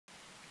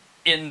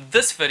In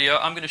this video,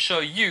 I'm going to show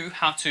you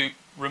how to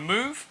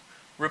remove,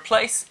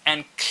 replace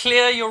and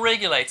clear your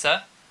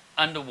regulator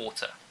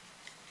underwater.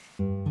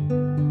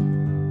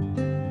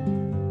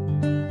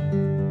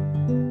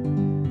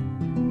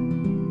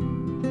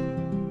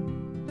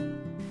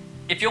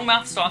 If your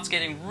mouth starts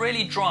getting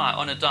really dry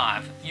on a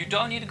dive, you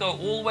don't need to go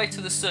all the way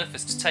to the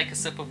surface to take a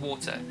sip of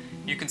water.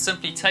 You can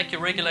simply take your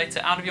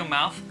regulator out of your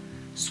mouth,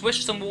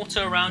 swish some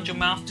water around your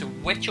mouth to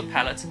wet your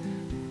palate,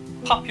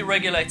 pop your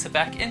regulator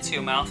back into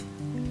your mouth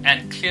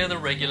and clear the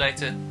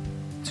regulator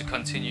to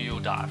continue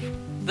your dive.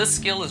 This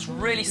skill is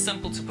really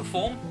simple to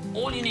perform.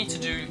 All you need to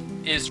do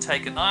is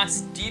take a nice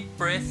deep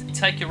breath,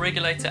 take your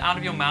regulator out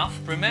of your mouth.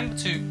 Remember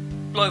to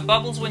blow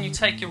bubbles when you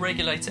take your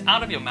regulator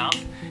out of your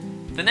mouth.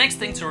 The next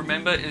thing to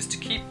remember is to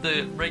keep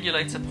the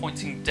regulator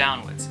pointing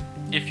downwards.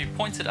 If you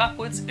point it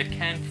upwards, it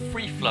can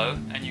free flow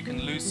and you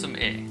can lose some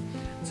air.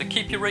 So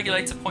keep your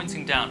regulator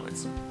pointing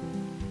downwards.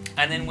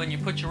 And then when you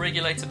put your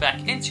regulator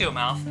back into your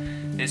mouth,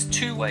 there's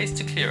two ways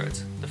to clear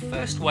it. The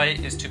first way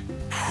is to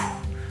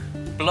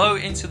blow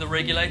into the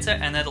regulator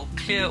and that'll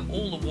clear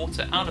all the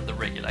water out of the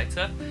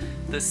regulator.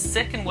 The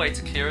second way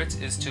to clear it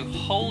is to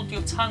hold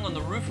your tongue on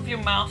the roof of your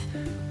mouth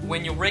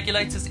when your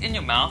regulator's in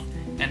your mouth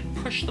and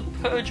push the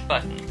purge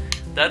button.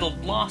 That'll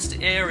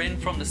blast air in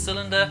from the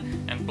cylinder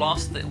and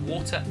blast the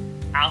water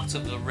out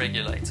of the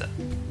regulator.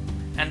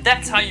 And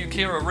that's how you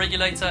clear a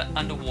regulator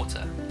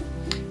underwater.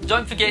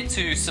 Don't forget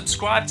to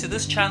subscribe to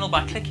this channel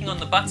by clicking on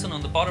the button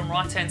on the bottom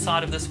right hand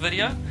side of this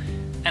video,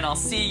 and I'll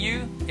see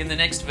you in the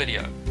next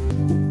video.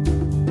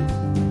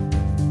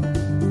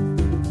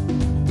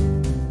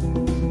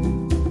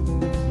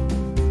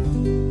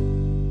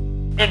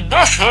 In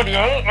this video,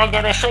 I'm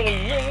going to show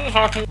you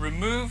how to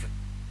remove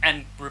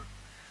and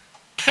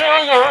clear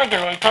your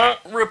regulator.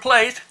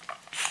 Replace.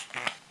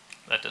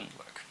 That didn't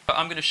work.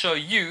 I'm going to show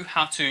you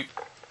how to.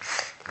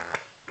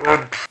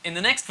 In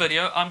the next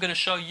video, I'm going to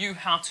show you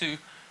how to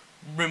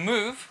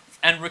remove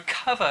and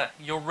recover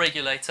your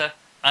regulator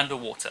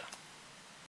underwater.